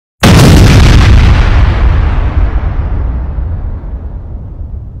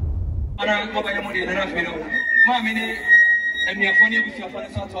Ana mobile money na na no. Ma me ni emi afoni ebusi afoni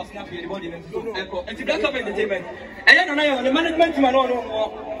so to asna fi body na so eko. Enti Black Cap Entertainment. Eya no na yo the management man no.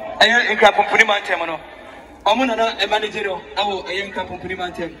 Eya nkra pompuni man tem no. Omo na na manager no. Awo eya nkra pompuni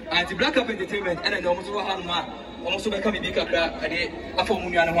man tem. Anti Black Cap Entertainment ena na omo so ha no ma. Omo so be ka bi kakra ade afọ mu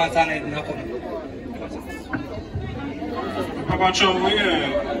nua no ho asa na ko. Abacho,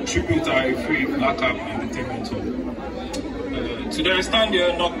 we tribute our free Black Cap Entertainment Tour. Today I stand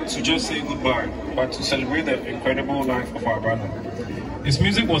here not to just say goodbye, but to celebrate the incredible life of our brother. His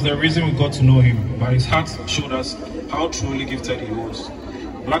music was the reason we got to know him, but his heart showed us how truly gifted he was.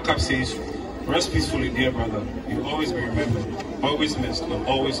 Black Cap says, rest peacefully, dear brother. You'll always be remembered, always missed, and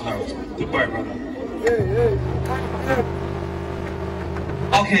always loved. Goodbye, brother.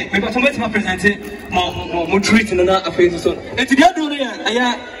 Okay, me but somebody present mo treat no na afenso so. Enti dia do no ya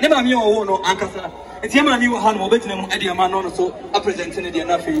aya ne ma me owo no ankasa. Enti ya ma mi wo ha no obetina mu ade ma no so a present ne dia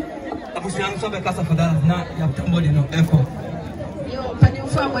na afi. Abusuan so be kasa for that na ya somebody no eko. Yo pani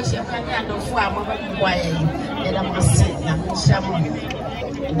fu a she kan ya do fu a mo ba kwa ye. E da mo se na shamo.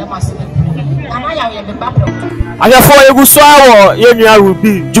 E da mo se. Ana ya ye be babro. Aya fo eguso awo ye nua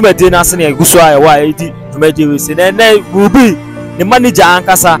WyllBee jumede na se na eguso awo a edi jumede we se na WyllBee the manager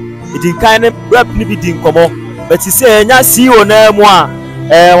ankasa it kind of rep ni bi din komo but he say nya CEO na mu a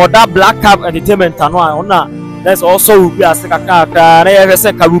oda Black Cap Entertainment ano a ona there's also WyllBee as kakaka na ye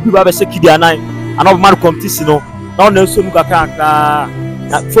se ka WyllBee ba be she kidi anan ana man competition no na ona so mu kakaka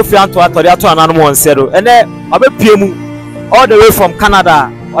na fofi anto atori ato anan mo nsero ene abepie mu all the way from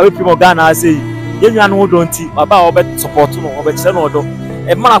Canada abepie mo Ghana say ye nwa no do nti baba obet support no obet se no do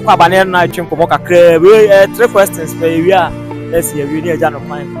e man akwa abane na atwe komo kakra we 3 questions per area. Let's see, we need a Jano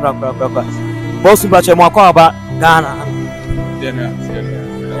fine. Boss, but you're more about Ghana.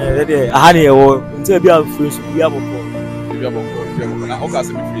 I had a until be able to be able to.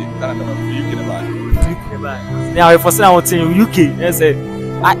 Now, if I say I want to UK, they say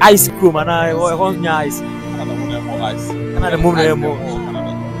ice cream and I want ice. Another move.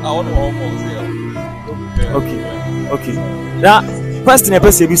 Okay. Now, question a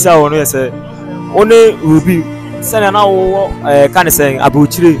person bisa ono say only WyllBee. Send now kind of saying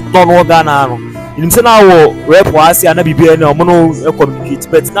Abuchiri don't know Ghana. In say now rep was and be no mono communicate,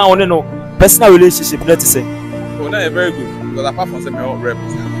 but now no personal relationship. Let's say. Oh, that's very good because apart from saying my rep,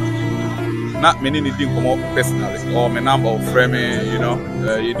 not many didn't come up personally or my number of friends, you know,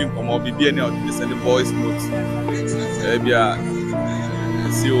 you didn't come up. Be any send the voice notes. Be a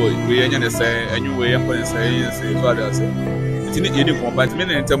see what we any say anyway. I'm going to say what I say. You didn't come, but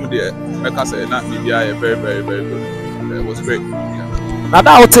many in terms of the make say not be very good. It was great. Now that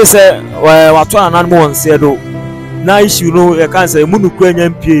I would say what one animal said though. Now issue no you can say munu kwenya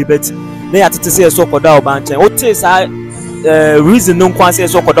MP but they had to say so koda obanche. What say reason no kwan say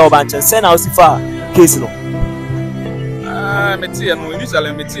so koda obanche. Say now sifa case no. Metia no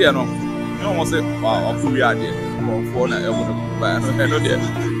initially metia no. No one say wow we are there. For na e wono ba no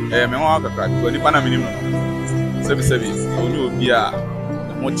there. Me wan kakra ko ni pana minimum. Sebi only be a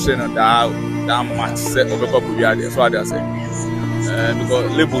much that much set of a couple years. So I say,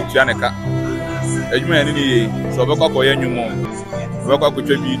 because label Janeka, a man any so Boko any more. Boko could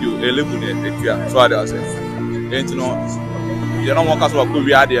video a label. So I say, and you know what cause of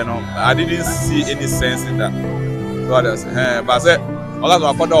we are there. No, I didn't see any sense in that. So I say, but I said, all of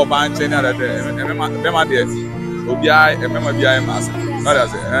our father band chain that remember there. Obia, remember be I master. So I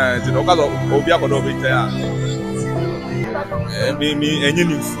say, you know, because Obia could over me any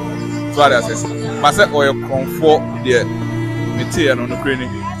news. So I say, myself or comfort there. Metia no crane.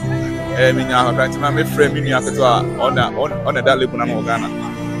 Me nya ha kan me frame me nya keto on that level na Ghana.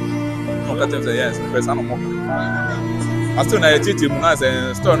 No that say yes, person no more. Asto na yetiti mu na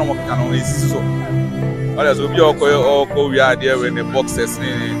say store no more kan is so. All as obi o we are there when the boxes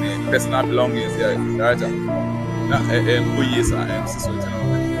in personal belongings there. Right. Na go yes I so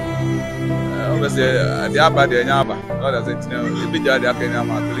obviously, the Abba, the Yaba, others, the big yard, the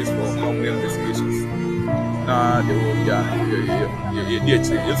police for long investigations. Now, they will be a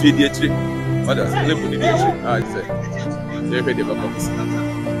DH, others live with the DH. I say, they pay the box.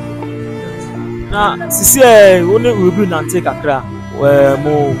 Now, Sisi, only WyllBee not take a crack. Where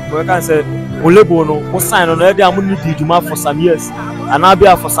more, we can say, Olebono, who signed on the Amuni Diduma for some years, and I'll be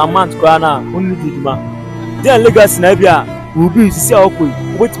for some months, Ghana, only Diduma. Then legacy Nabia. WyllBee see how quick.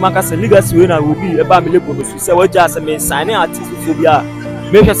 Wait, Marcus legacy when I WyllBee about me label. So say what just me signing artist for Bia.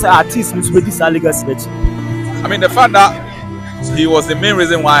 Make sure say artist means with this legacy. I mean the fact that he was the main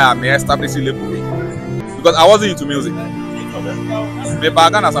reason why I established label because I wasn't into music. Me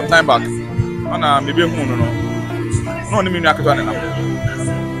back some time back. Maybe no. No, I mean I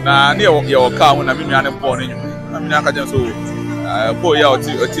na ne ye car ho na me nua ne bɔ ne nyum na me nua ka je so boy ya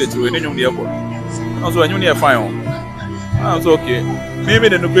oti ne nyum ne bɔ no so nyum ne fine o so okay maybe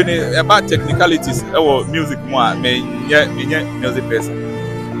the no about technicalities music mo a me music person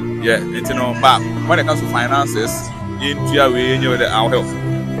yeah you know but when it comes to finances into your way you know our help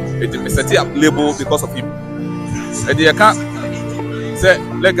it set up label because of him and you can't say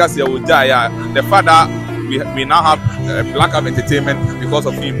legacy will die the father we now have Black Cap Entertainment because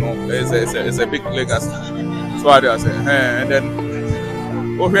of him no it's a big legacy so I say and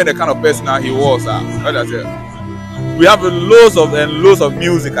then over the kind of person he was what I say we have loads of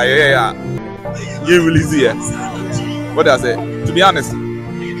music you release here what I say to be honest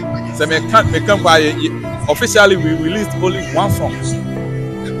so me come by officially we released only one song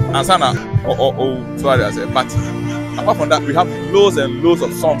and sana so I say but apart from that we have loads and loads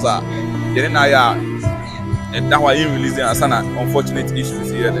of songs and that's why you releasing and sana unfortunate issues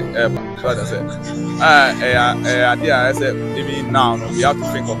here so I say I said even now we have to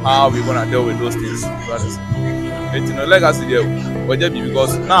think of how we're gonna deal with those things so I say it's no legacy there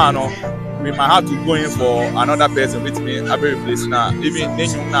because now we might have to go in for another person with me a very place now even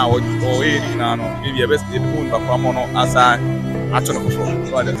now or now maybe a best the moon perform on as I actually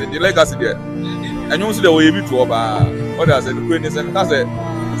so I say the legacy there and you see the way you to what I said the queen is and that's it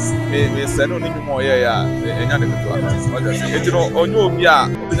me say no need more enya de to what I say you know onyo obi a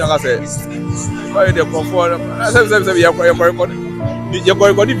obi na say why the comfort say you record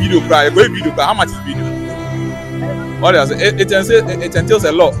video cry video how much is video what I say it entails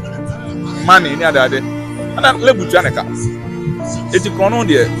a lot money in other day and then lebu janeka it chrono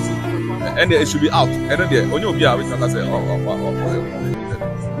there and it should be out and then there onyo obi a we talk say onyo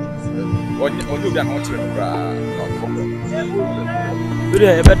obi a no chere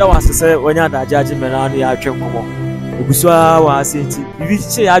Today, better was to say when you're that judgment on the outcome. Ubuswa was it. If you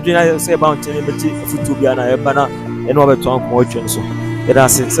say I do say about celebrity to be an Ebana and over to more so. It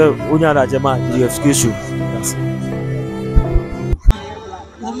has it. So when you're that Jama, you have issue.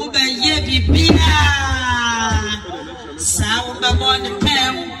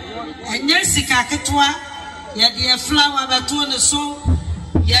 And Jessica Katua, yet the flower between the soul.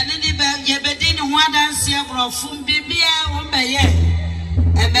 Yabedin Wadan Siabro from Bibia Umbaye.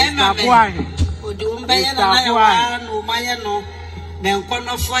 And then Udumbayan and Umayano,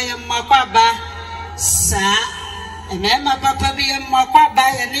 Menkono Foy Makwaba, Sa, and then my papa be a Makwaba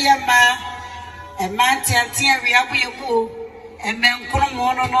and Yama, and Mantia Riabu, and Menkono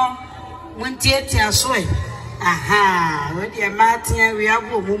Mono, Muntia Soy. Aha, with your Martia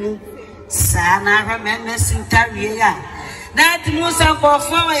Riabu, Sana, remember Sintaria. That most of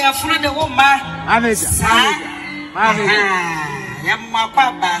your friend of woman,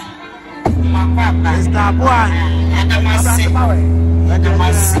 Yamakwaba, and I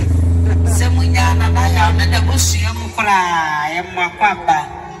must say, Semuyan and I am the bush, Yamakwaba,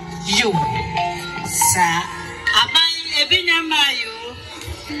 you, sir. Abai Ebinamayo,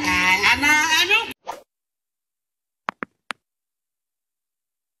 and I know.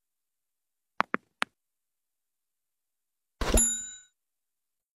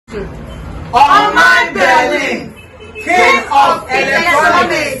 On my belly, king of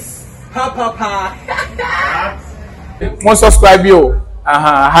electronics. Papa. Mo subscribe yo.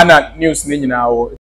 GhanaNews ni nyina wo.